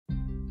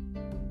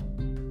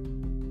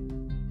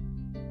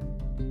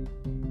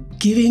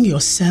Giving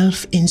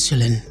yourself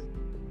insulin.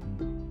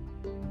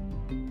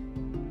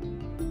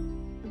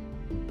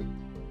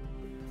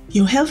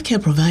 Your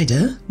healthcare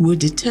provider will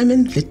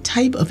determine the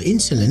type of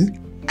insulin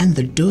and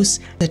the dose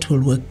that will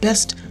work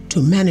best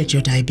to manage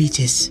your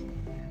diabetes.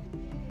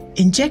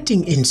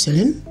 Injecting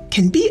insulin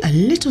can be a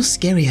little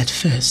scary at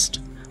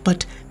first,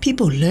 but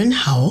people learn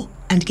how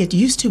and get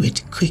used to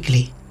it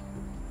quickly.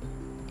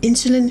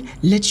 Insulin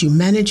lets you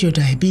manage your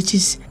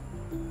diabetes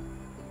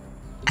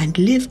and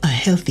live a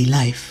healthy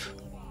life.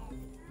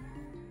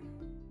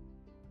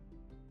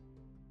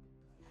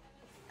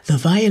 The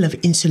vial of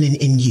insulin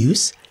in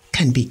use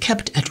can be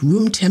kept at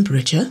room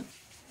temperature,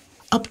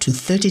 up to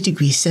 30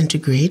 degrees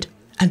centigrade,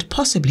 and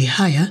possibly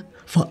higher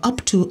for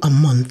up to a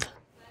month.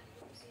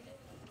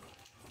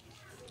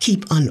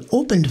 Keep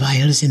unopened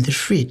vials in the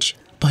fridge,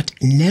 but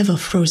never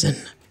frozen.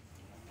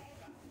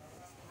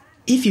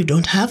 If you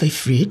don't have a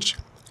fridge,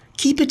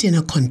 keep it in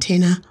a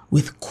container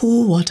with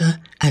cool water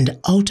and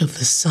out of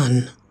the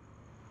sun.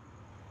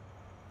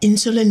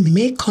 Insulin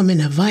may come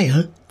in a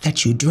vial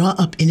that you draw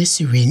up in a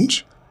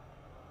syringe,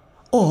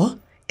 or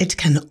it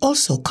can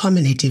also come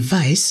in a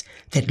device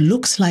that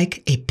looks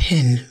like a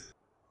pen.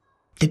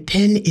 The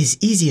pen is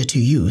easier to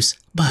use,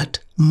 but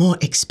more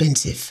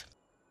expensive.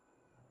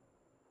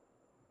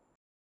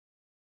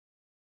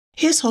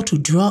 Here's how to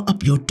draw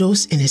up your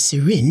dose in a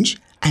syringe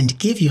and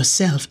give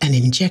yourself an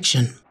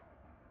injection.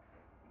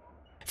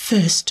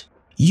 First,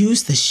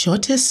 use the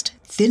shortest,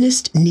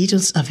 thinnest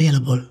needles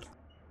available.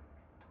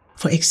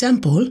 For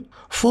example,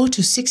 4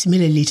 to 6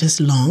 milliliters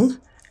long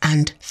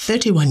and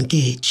 31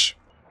 gauge.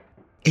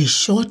 A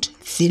short,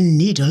 thin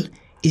needle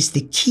is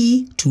the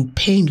key to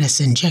painless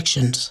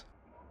injections.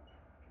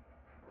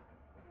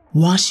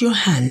 Wash your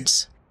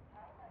hands.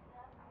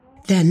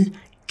 Then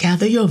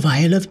gather your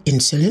vial of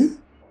insulin,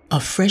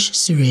 a fresh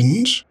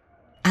syringe,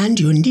 and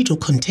your needle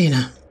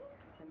container.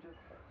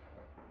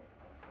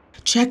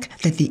 Check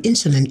that the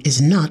insulin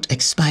is not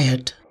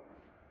expired.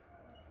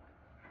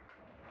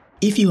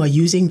 If you are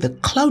using the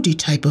cloudy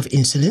type of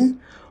insulin,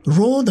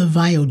 roll the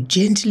vial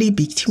gently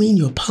between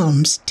your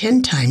palms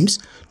 10 times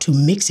to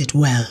mix it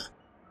well.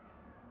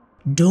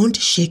 Don't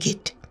shake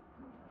it.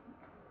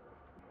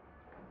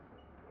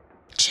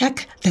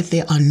 Check that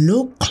there are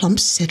no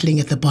clumps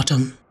settling at the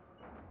bottom.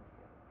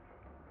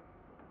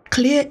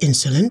 Clear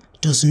insulin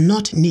does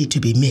not need to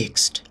be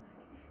mixed.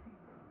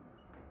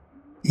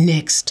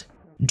 Next,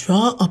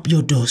 draw up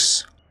your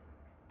dose.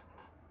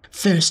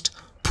 First,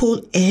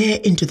 pull air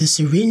into the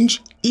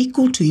syringe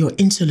equal to your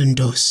insulin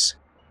dose.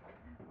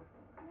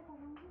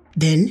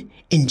 Then,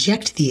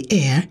 inject the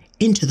air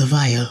into the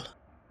vial.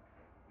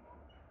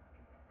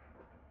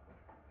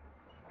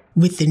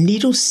 With the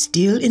needle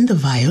still in the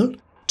vial,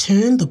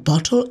 turn the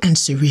bottle and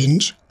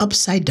syringe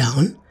upside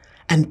down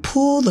and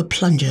pull the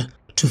plunger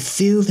to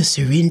fill the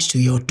syringe to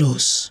your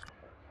dose.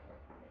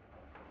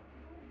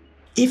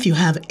 If you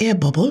have air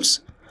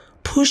bubbles,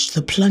 push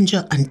the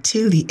plunger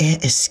until the air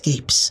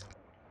escapes.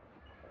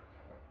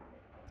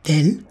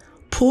 Then,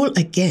 pull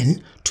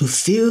again to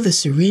fill the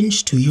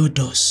syringe to your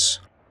dose.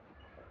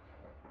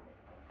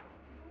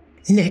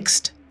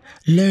 Next,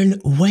 learn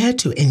where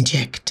to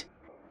inject.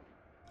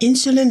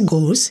 Insulin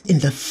goes in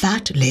the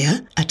fat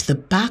layer at the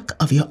back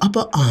of your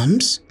upper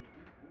arms,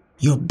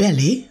 your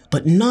belly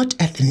but not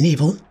at the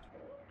navel,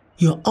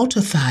 your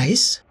outer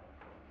thighs,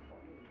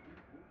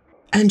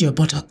 and your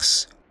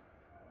buttocks.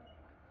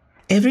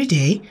 Every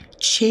day,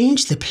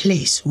 change the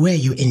place where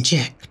you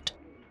inject.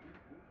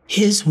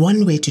 Here's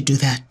one way to do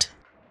that.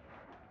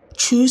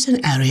 Choose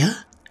an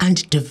area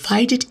and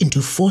divide it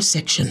into 4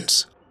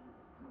 sections.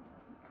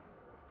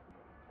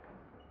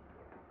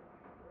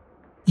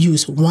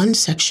 Use one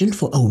section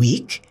for a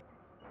week,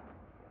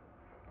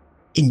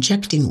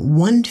 injecting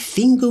 1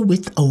 finger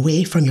width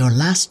away from your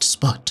last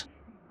spot.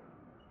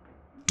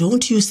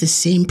 Don't use the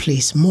same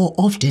place more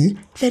often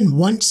than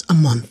once a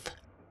month.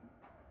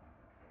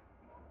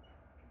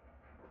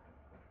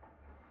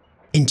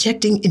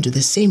 Injecting into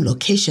the same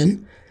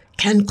location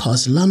can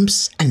cause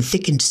lumps and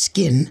thickened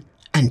skin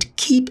and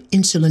keep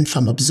insulin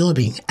from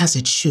absorbing as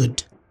it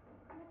should.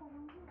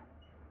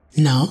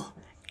 Now,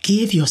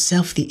 give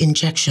yourself the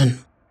injection.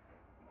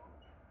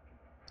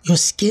 Your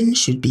skin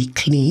should be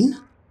clean,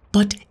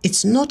 but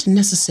it's not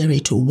necessary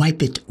to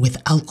wipe it with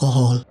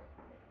alcohol.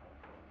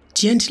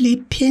 Gently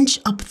pinch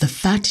up the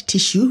fat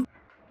tissue.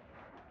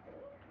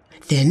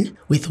 Then,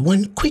 with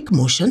one quick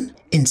motion,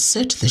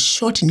 insert the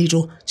short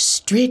needle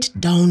straight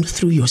down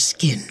through your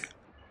skin.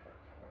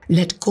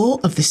 Let go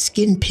of the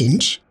skin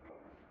pinch.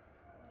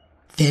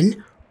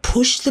 Then,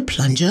 push the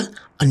plunger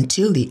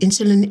until the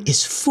insulin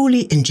is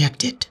fully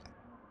injected.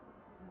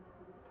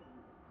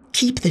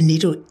 Keep the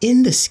needle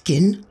in the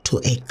skin to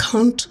a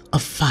count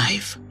of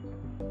 5.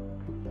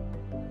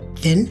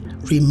 Then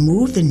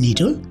remove the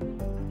needle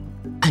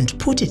and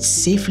put it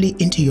safely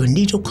into your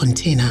needle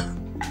container.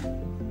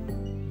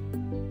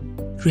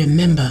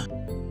 Remember,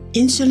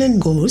 insulin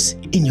goes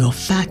in your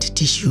fat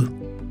tissue.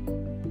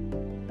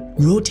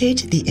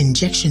 Rotate the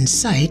injection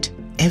site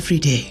every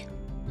day.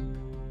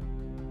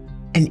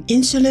 An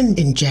insulin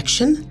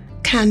injection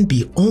can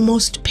be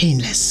almost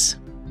painless.